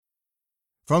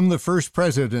from the First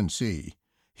Presidency.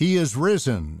 He is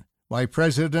Risen, by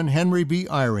President Henry B.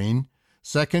 Eyring,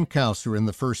 second counselor in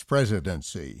the First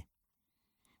Presidency.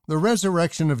 The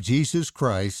resurrection of Jesus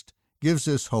Christ gives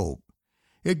us hope.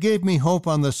 It gave me hope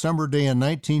on the summer day in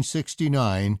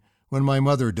 1969 when my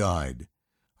mother died.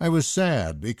 I was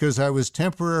sad because I was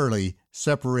temporarily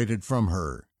separated from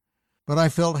her. But I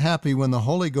felt happy when the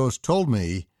Holy Ghost told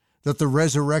me that the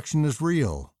resurrection is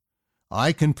real.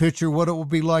 I can picture what it will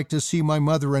be like to see my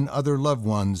mother and other loved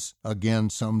ones again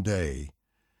someday.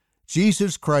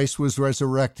 Jesus Christ was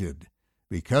resurrected.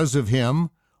 Because of him,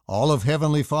 all of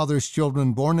Heavenly Father's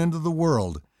children born into the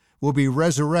world will be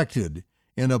resurrected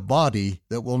in a body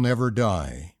that will never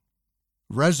die.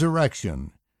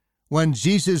 Resurrection. When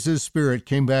Jesus' spirit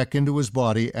came back into his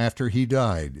body after he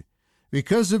died.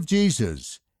 Because of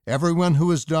Jesus, everyone who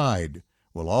has died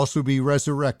will also be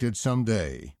resurrected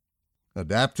someday.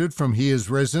 Adapted from He is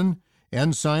Risen,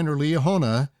 Ensign or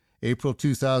Liahona, April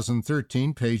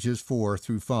 2013, pages 4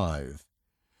 through 5.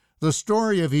 The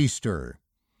story of Easter.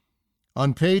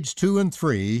 On page 2 and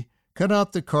 3, cut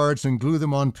out the cards and glue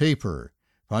them on paper.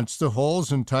 Punch the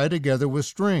holes and tie together with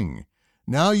string.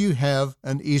 Now you have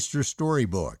an Easter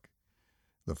storybook.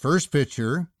 The first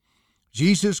picture,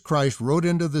 Jesus Christ rode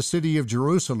into the city of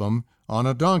Jerusalem on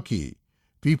a donkey.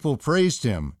 People praised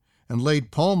him and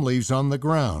laid palm leaves on the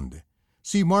ground.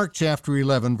 See Mark chapter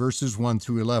 11, verses 1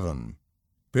 through 11.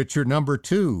 Picture number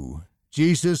 2,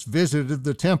 Jesus visited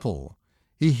the temple.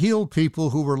 He healed people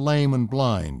who were lame and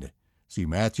blind. See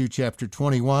Matthew chapter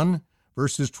 21,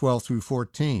 verses 12 through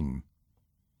 14.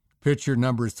 Picture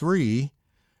number 3,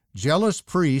 jealous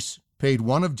priests paid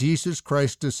one of Jesus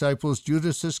Christ's disciples,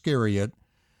 Judas Iscariot,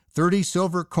 30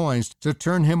 silver coins to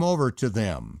turn him over to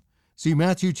them. See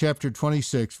Matthew chapter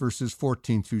 26, verses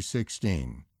 14 through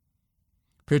 16.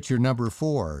 Picture number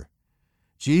 4.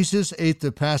 Jesus ate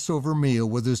the Passover meal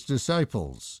with his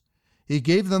disciples. He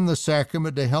gave them the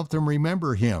sacrament to help them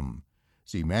remember him.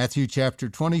 See Matthew chapter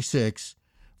 26,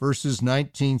 verses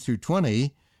 19 through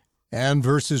 20, and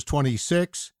verses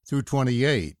 26 through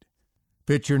 28.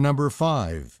 Picture number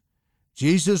 5.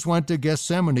 Jesus went to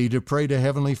Gethsemane to pray to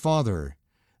Heavenly Father.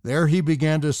 There he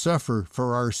began to suffer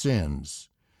for our sins.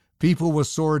 People with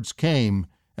swords came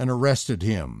and arrested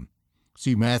him.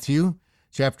 See Matthew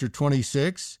chapter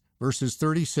 26, verses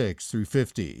 36 through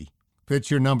 50.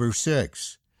 Picture number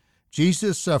 6.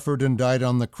 Jesus suffered and died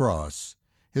on the cross.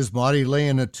 His body lay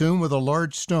in a tomb with a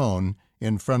large stone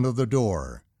in front of the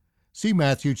door. See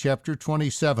Matthew chapter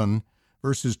 27,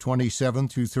 verses 27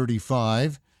 through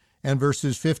 35, and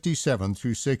verses 57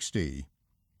 through 60.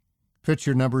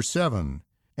 Picture number 7.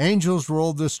 Angels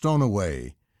rolled the stone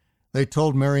away. They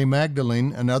told Mary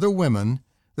Magdalene and other women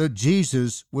that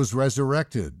Jesus was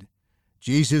resurrected.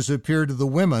 Jesus appeared to the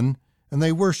women, and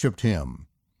they worshiped him.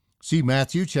 See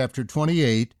Matthew chapter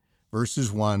 28,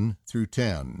 verses 1 through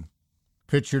 10.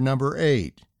 Picture number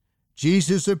 8.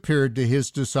 Jesus appeared to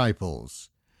his disciples.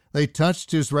 They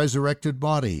touched his resurrected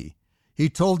body. He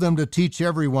told them to teach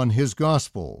everyone his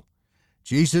gospel.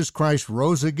 Jesus Christ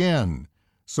rose again,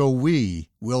 so we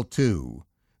will too.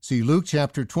 See Luke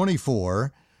chapter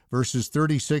 24, verses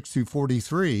 36 through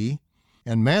 43,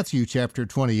 and Matthew chapter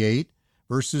 28,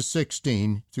 verses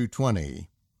 16 through 20.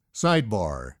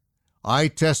 Sidebar. I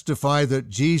testify that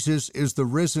Jesus is the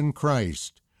risen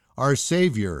Christ, our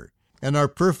Savior, and our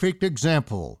perfect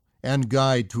example and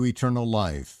guide to eternal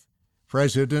life.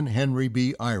 President Henry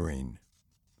B. Eyring.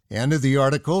 End of the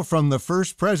article from the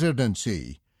First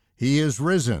Presidency. He is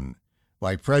Risen,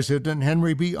 by President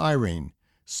Henry B. Eyring,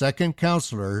 second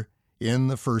counselor in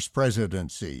the First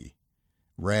Presidency.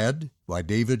 Read by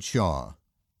David Shaw.